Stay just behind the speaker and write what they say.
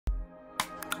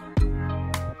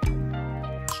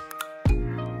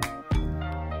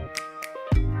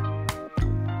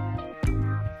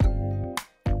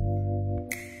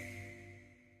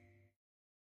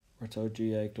Ratoath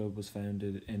GAA club was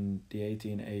founded in the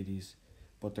 1880s,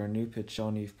 but their new pitch,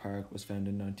 Shawneef Park, was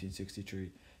founded in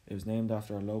 1963. It was named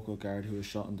after a local guard who was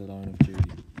shot in the line of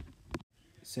duty.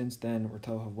 Since then,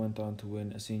 Ratoath have went on to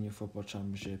win a senior football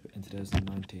championship in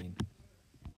 2019.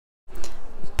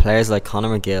 Players like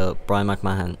Conor McGill, Brian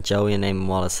McMahon, Joey and Eamon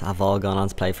Wallace have all gone on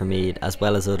to play for Meath, as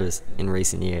well as others in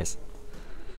recent years.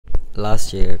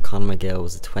 Last year, Conor McGill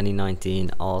was a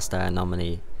 2019 All-Star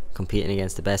nominee, competing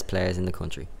against the best players in the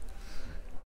country.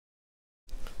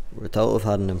 Ratoath have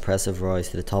had an impressive rise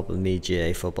to the top of Meath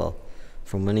GAA football,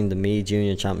 from winning the Meath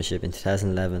Junior Championship in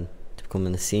 2011 to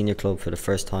becoming a senior club for the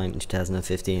first time in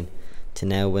 2015, to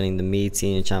now winning the Meath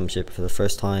Senior Championship for the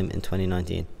first time in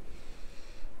 2019.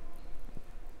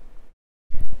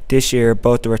 This year,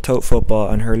 both the Ratoath football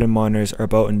and hurling minors are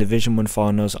both in Division 1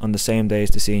 finals on the same day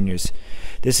as the seniors.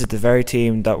 This is the very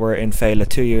team that were in Fela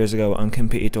 2 years ago and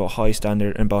competed to a high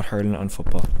standard in both hurling and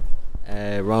football.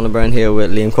 Ronald Brown here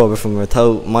with Liam Corbett from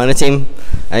Ratoath minor team.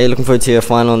 Are you looking forward to your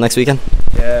final next weekend?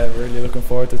 Yeah, really looking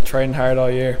forward to training hard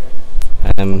all year.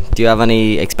 Do you have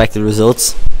any expected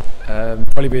results?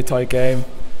 Probably be a tight game.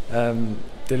 The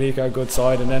league are a good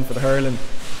side, and then for the hurling,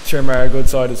 Trim are a good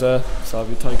side as well, so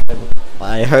it'll be a tight game.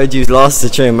 I heard you lost to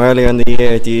Trim earlier in the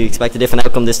year. Do you expect a different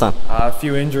outcome this time? A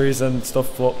few injuries and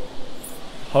stuff, but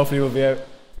hopefully we'll be out.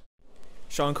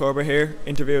 Sean Corbett here,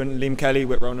 interviewing Liam Kelly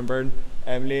with Ronan Byrne.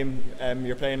 Liam,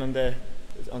 you're playing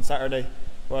on Saturday.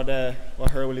 What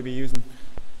hurl will you be using?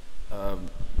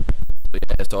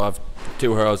 So I have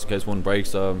two hurls in case one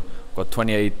breaks. I've got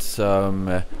 28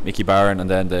 Mickey Barron, and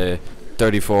then the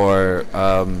 34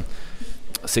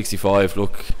 65.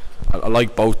 Look, I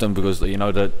like both of them because, you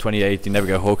know, the 28 you never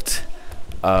get hooked,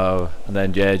 and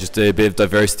then just a bit of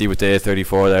diversity with the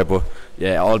 34 there. But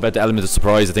yeah, all about the element of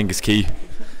surprise I think is key.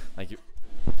 Thank you.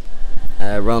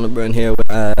 Ronald Byrne here with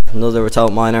another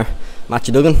Ratoath minor,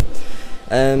 Matthew Duggan.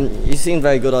 You seem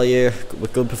very good all year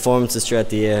with good performances throughout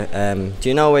the year. Do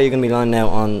you know where you're going to be lining out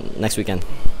on next weekend?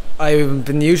 I've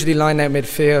been usually lined out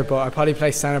midfield, but I probably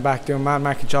play centre back, doing man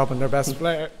marking job and their best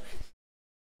player.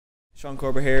 Sean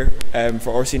Corbett here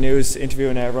for RC News,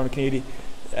 interviewing Ronan Kennedy,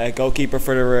 goalkeeper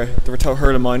for the Ratoath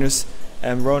hurling minors.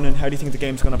 Ronan, how do you think the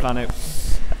game's going to plan out?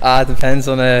 It depends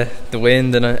on the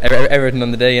wind and everything on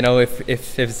the day. You know,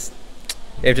 if there's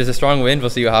a strong wind, we'll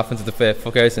see what happens with the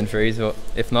fuckouts and trees. But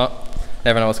if not,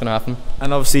 never know what's going to happen.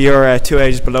 And obviously you're 2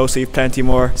 ages below, so you've plenty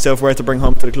more silverware to bring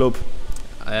home to the club.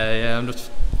 Yeah, I'm just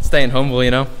staying humble,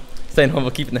 you know. Staying humble,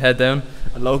 keeping the head down.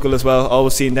 And local as well,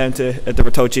 always seen down to the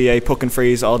Ratoath GAA puck and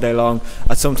freeze all day long.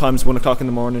 At sometimes 1 o'clock in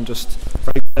the morning, just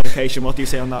very good dedication. What do you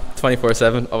say on that?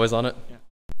 24/7, always on it. Yeah.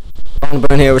 Ronald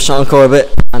Byrne here with Sean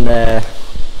Corbett and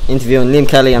interviewing Liam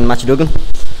Kelly and Matthew Duggan.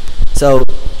 So,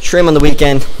 Trim on the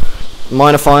weekend,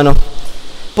 minor final.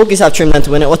 Bookies have Trim then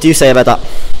to win it. What do you say about that?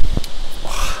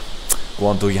 Go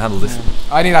on, Doug, you handle this.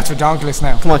 I think that's ridiculous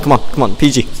now. Come on,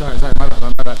 PG. Sorry,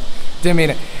 my bad. Didn't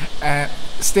mean it.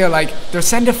 Still, like, their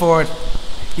centre forward,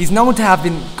 he's known to have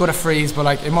been good at frees, but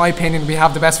like, in my opinion, we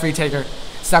have the best free taker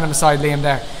standing beside Liam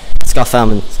there. Scott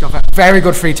Feldman. Very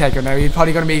good free taker now. He's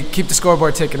probably going to keep the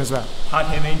scoreboard ticking as well. Had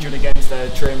him injured against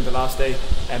Trim the last day,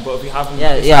 but if you haven't,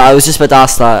 yeah, I was just about to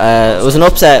ask that. It was an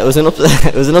upset. It was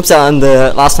an upset on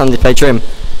the last time they played Trim.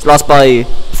 It's lost by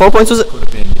 4 points, was it? Could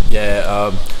have been.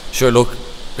 Yeah. Sure. Look,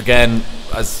 again,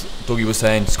 as Dougie was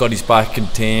saying, Scotty's back in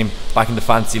the team, back in the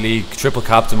fancy league, triple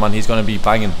captain, man. He's going to be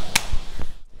banging.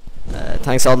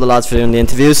 Thanks all the lads for doing the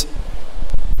interviews.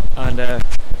 And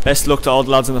best luck to all the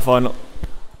lads in the final.